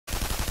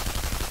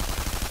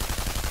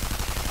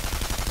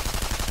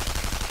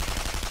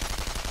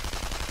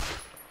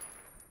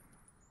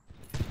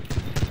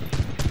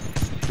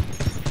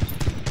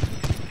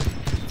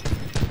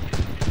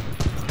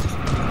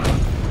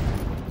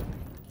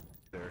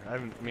I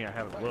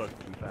haven't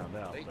looked and found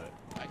out, but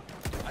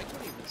I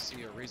couldn't even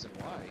see a reason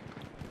why.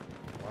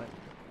 What?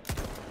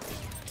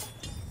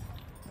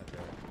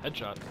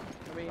 Headshot.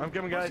 I mean, I'm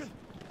coming, guys.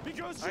 I'd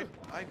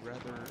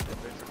rather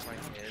Adventure Time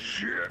end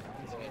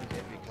and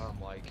it become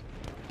like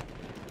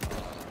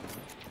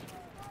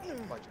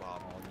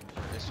SpongeBob.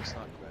 It's just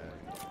not bad.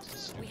 It's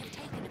just We have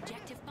taken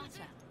objective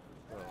butter.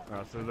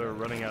 So they're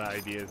running out of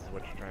ideas, is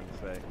what you're trying to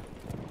say.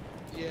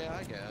 Yeah,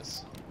 I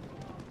guess.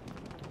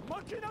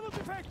 God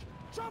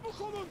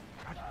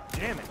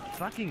damn it,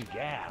 fucking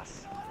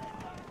gas.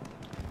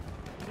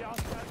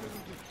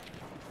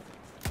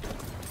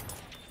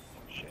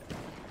 Shit.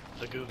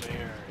 The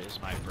Gouver is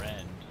my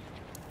friend.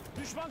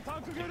 The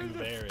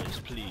Gouver is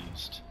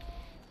pleased.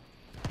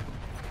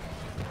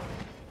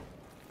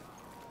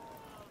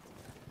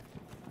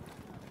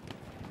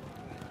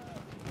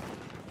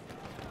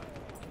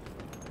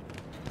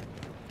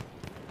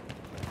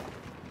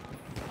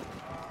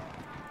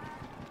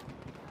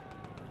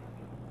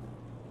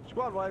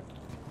 Squad wipe.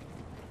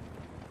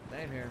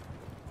 Same here.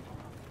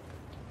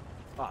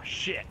 Oh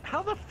shit,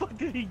 how the fuck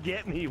did he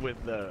get me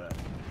with the...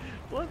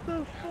 What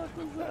the fuck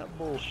was that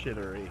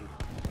bullshittery?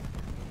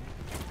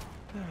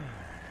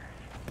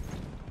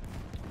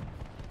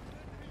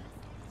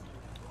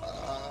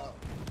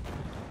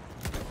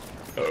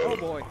 Oh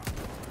boy.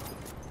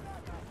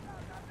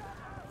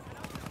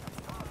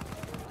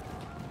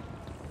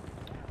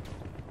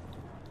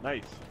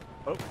 Nice.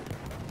 Oh.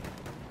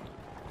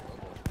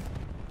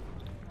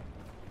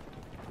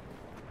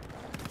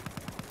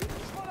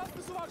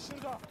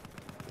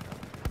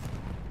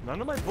 None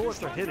of my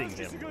bullets are hitting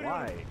him.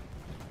 Why?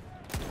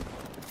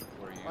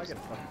 I get a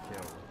fucking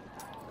kill.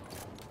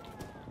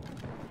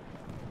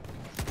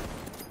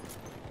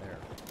 There.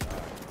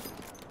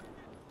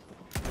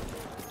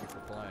 Thank you for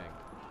playing.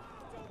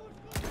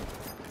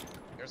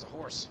 There's a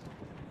horse.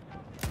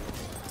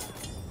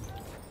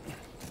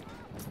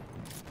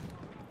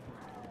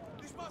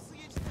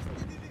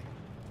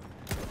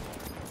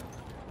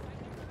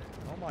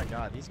 Oh my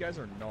god, these guys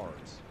are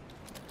nards.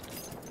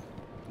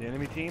 The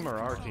enemy team or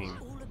our team?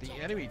 The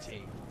enemy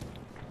team.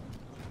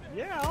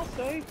 Yeah, I'll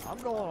say. I'm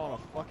going on a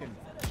fucking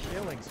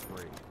killing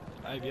spree.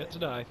 I've yet to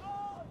die.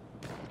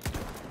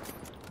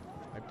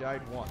 I've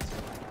died once.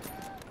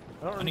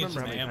 I don't I need remember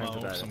some how many ammo times I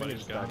if died.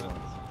 somebody's got it.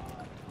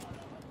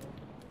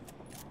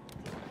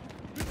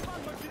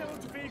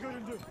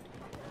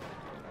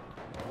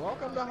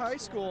 Welcome to high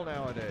school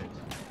nowadays.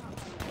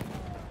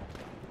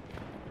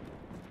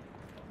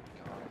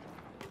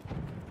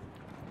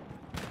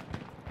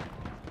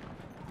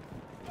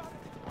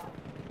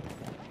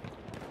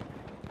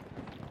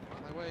 On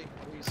my way,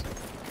 please.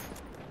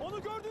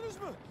 Onu gördünüz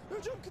mü?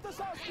 Hücum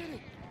kıtası askeri.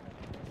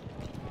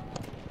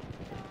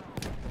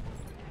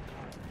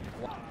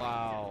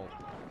 Wow.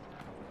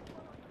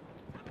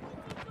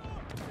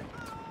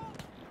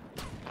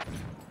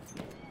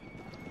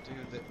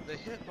 Dude, the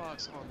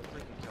hitbox on the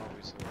freaking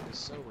cavalry sword is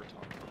so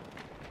retarded.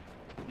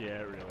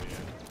 Yeah, it really is.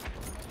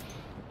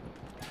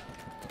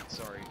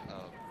 Sorry,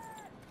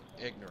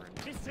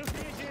 ignorant. Biz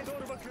sürükleyiciye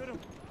doğru bakıyorum.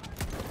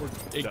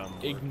 Dumb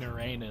word.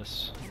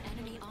 Ignoramus. An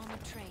enemy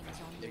armored train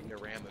is on route.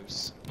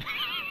 Ignoramus.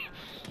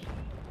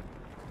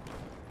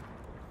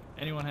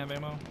 Anyone have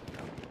ammo?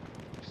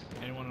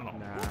 Anyone at all?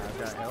 Nah, I've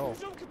got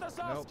health. Hücum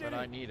kıtası Nope, but I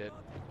askeri. need it.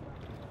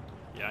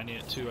 Yeah, I need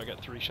it too. I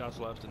got 3 shots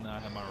left and then I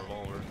have my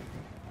revolver.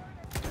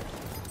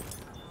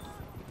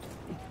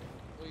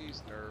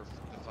 Please nerf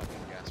the fucking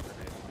gas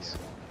grenades.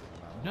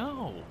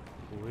 No!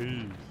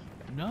 Please.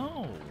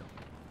 No!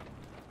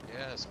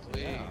 Yes,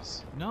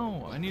 please.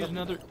 No! I need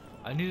another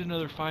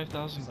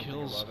 5,000 Something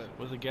kills above it.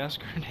 with a gas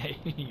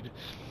grenade.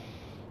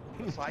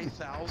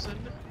 5,000?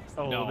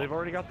 Oh, No. they've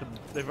already got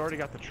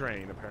the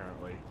train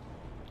apparently.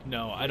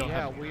 No, I don't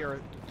have. we are.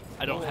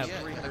 I don't oh, have. yeah,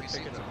 Have 300 you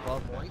seen tickets the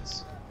above them.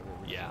 points?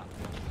 Yeah.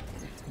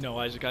 No,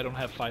 Isaac, I don't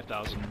have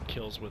 5,000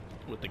 kills with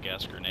the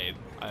gas grenade.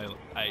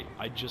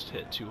 I just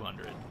hit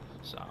 200.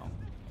 So.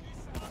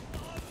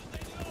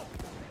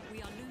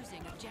 We are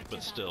losing objective.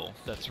 But still,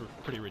 that's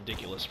pretty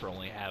ridiculous for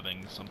only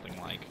having something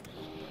like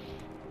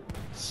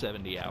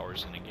 70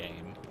 hours in a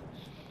game.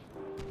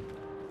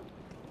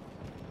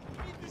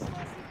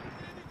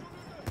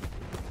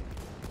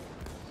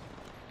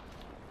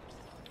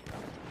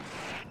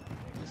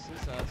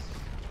 This is us.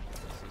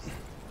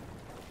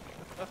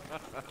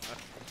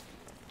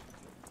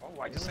 Oh,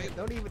 I just say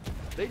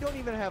They don't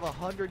even have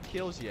 100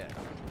 kills yet.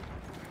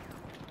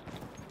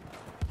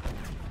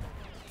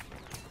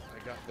 I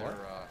got their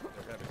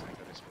heavy tank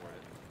that I scored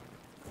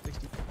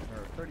 60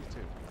 or 32.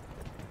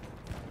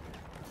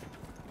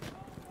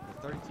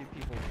 There's 32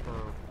 people per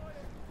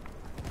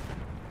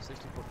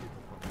 64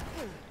 people per.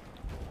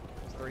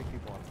 There's 30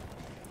 people on.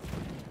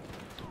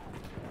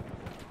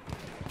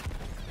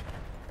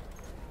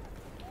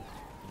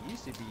 It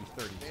used to be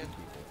 32 Man.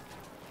 people.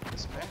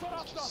 This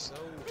map is just so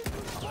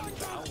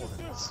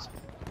unbalanced.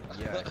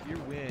 Yeah, if you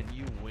win,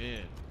 you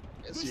win.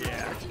 It's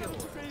Yeah.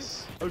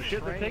 ridiculous. Oh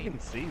shit, they're Train. taking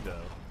C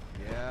though.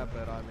 Yeah,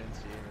 but I'm in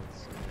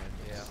Siemens.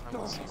 Yeah, I'm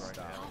on C right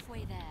now.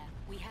 Halfway there,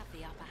 we have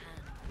the upper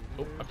hand.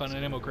 Oh, I found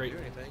an ammo Can't crate. do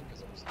anything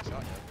because I'm just a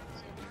shotgun.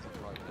 So it means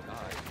I'm probably gonna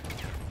die.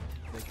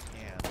 They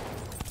can.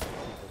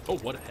 Oh,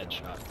 what a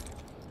headshot.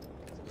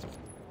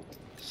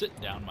 Sit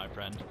down, my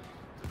friend.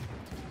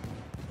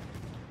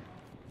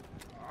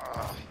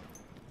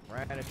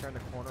 Trying to turn the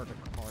corner to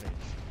carnage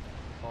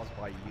caused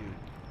by you.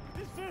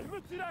 Bir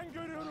zırhlı tren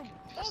görüyorum.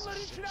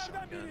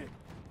 Onlarınkilerden biri.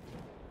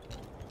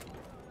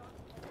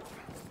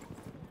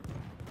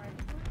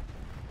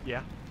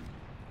 Yeah.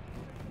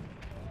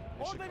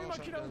 They should Orada bir call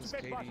makinalı shotguns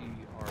tüfek var.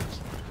 KD arms.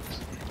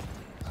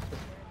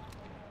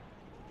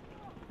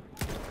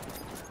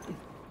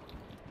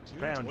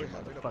 Found you,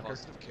 having a motherfucker.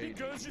 positive Bir KD.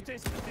 gözcü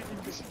tespit You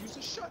edildi. should use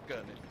a shotgun.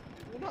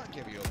 It will not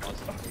give you a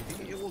positive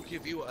KD. It will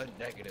give you a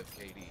negative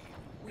KD.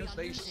 We Because are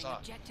they losing suck.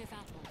 objective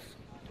apples.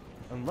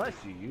 Unless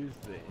you use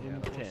the Yeah,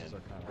 the horses M10.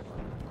 are kind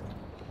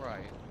of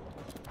Right.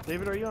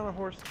 David, are you on a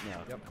horse? No.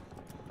 Yep.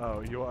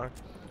 Oh, you are?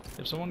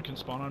 If someone can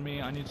spawn on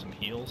me, I need some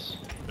heals.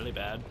 Really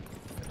bad.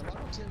 And the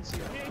Model 10 CR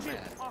Neydi?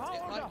 format, Aha,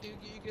 it orada. might do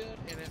you good,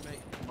 and it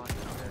might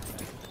not very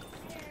bad.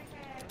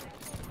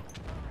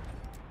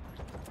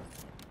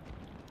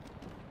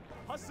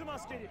 Hasım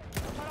askeri.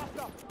 Bu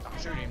tarafta. Stop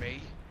shooting me.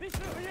 Bir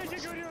zırhlı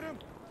görüyorum.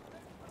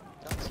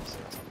 That's what she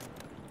said.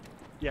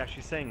 Yeah,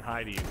 she's saying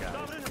hi to you guys.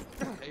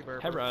 Davranın. Hey, Burr.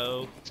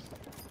 Hello.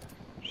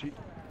 She.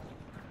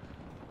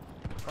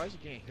 surprised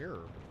you can't hear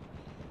her.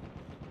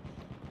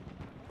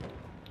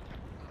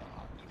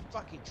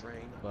 Fucking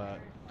train. But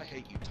I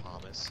hate you,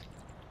 Thomas.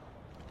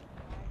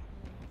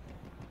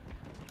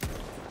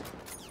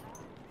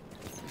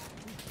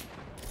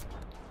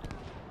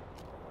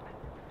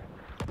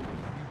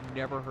 you've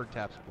never heard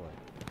taps play.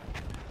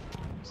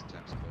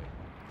 Steps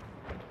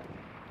away.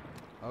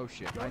 Oh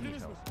shit, I need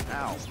Gördünüz mü?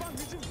 help. Ow. Düşman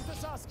hücum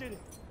kıtası askeri.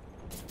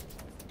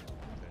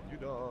 You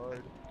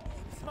died.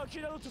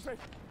 Makinalı tüfek.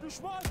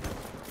 Düşman.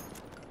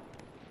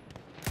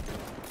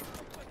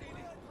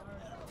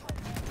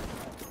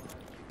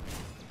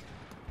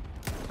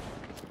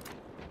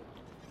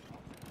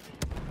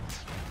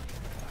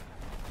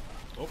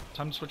 Oh,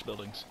 time to switch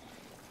buildings.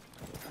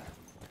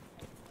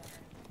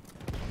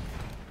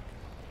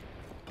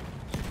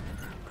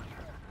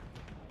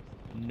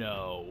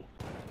 No.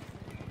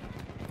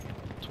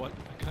 What?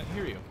 I can't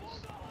hear you.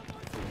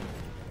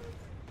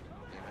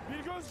 Bir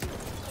gözcü.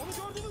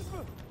 Onu gördünüz mü?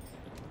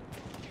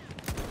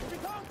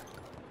 Bir tank.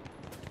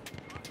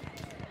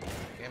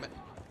 Damn it.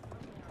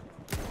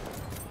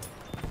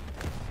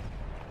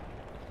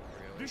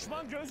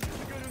 Düşman gözcüsü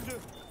görüldü.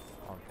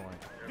 On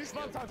point.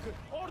 Düşman tankı.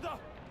 Orada.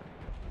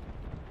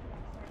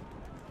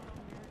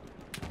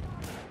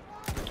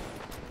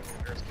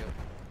 There's a kill.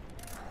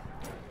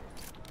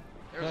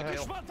 There's a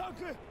kill. Düşman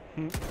tankı.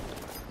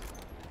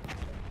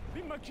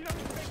 Bir makinalı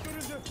tüfek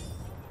görüldü.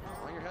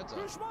 On your heads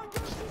up. Düşman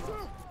gözcüsü.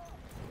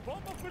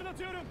 Bomba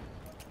fırlatıyorum.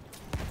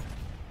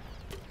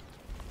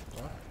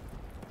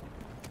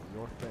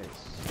 Your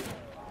face.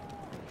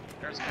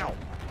 There's a kill.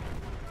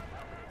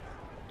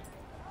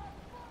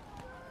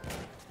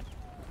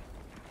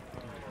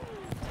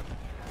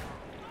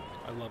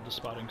 I love the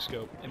spotting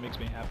scope. It makes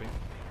me happy.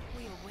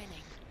 We are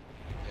winning.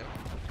 Yep.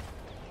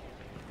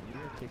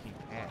 You are kicking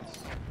ass.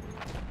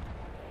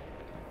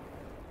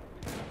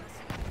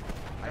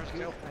 I There's a feel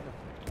kill. kind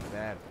of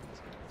bad for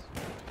these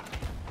guys.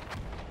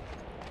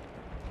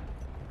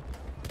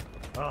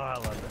 Oh, I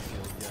love that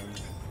field gun.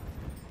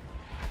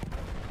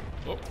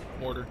 Oh,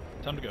 mortar.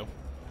 Time to go.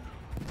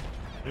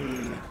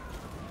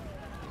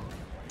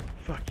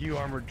 Fuck you,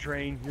 armored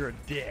train. You're a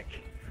dick.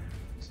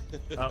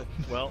 Oh,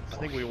 well, I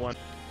think we won.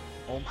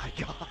 Oh my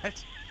god.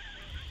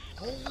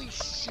 Holy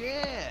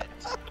shit!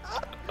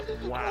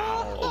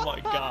 Wow. Oh my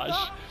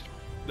gosh.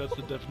 That's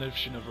the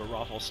definition of a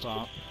raffle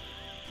stomp.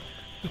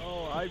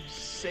 Oh, I'm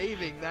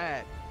saving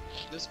that.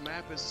 This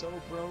map is so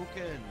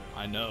broken.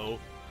 I know.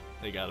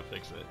 They gotta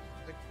fix it.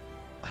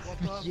 What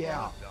the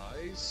Yeah. fuck,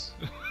 guys?